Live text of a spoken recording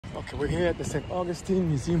Okay, we're here at the St. Augustine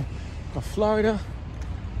Museum of Florida.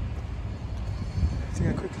 Take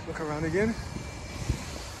a quick look around again.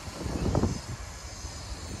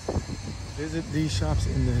 Visit these shops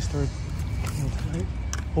in the historic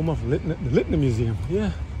home of the Lytton Museum.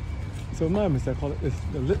 Yeah. So my mistake, I call it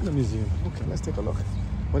the Lytton Museum. Okay, let's take a look.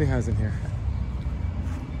 What he has in here.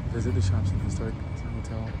 Visit the shops in the historic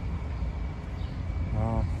hotel.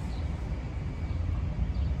 Wow.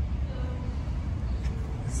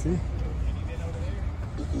 Let's see.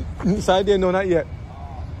 Inside there? No, not yet.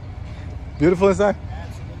 Beautiful inside?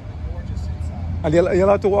 Absolutely gorgeous inside. And you're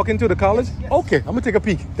allowed to walk into the college? Yes. Okay, I'm gonna take a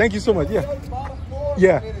peek. Thank you so much. Yeah.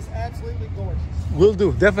 Yeah. It is absolutely gorgeous. Will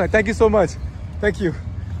do, definitely. Thank you so much. Thank you.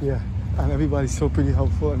 Yeah. And everybody's so pretty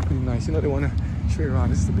helpful and pretty nice. You know, they want to show you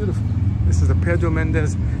around. This is beautiful. This is the Pedro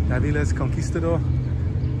Mendez Daviles Conquistador,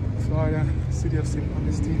 Florida, city of St.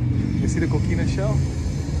 Augustine. You see the coquina shell?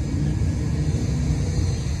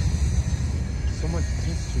 So much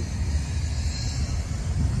history.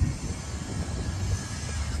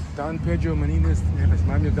 Don Pedro Menendez. Yeah, that's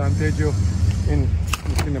remind me of Don Pedro in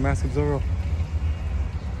the Mask of Zorro.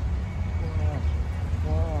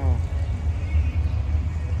 Wow.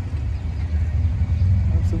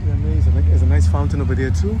 Absolutely amazing. There's a nice fountain over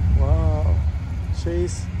there too. Wow.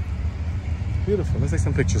 Chase. Beautiful. Let's take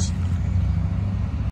some pictures.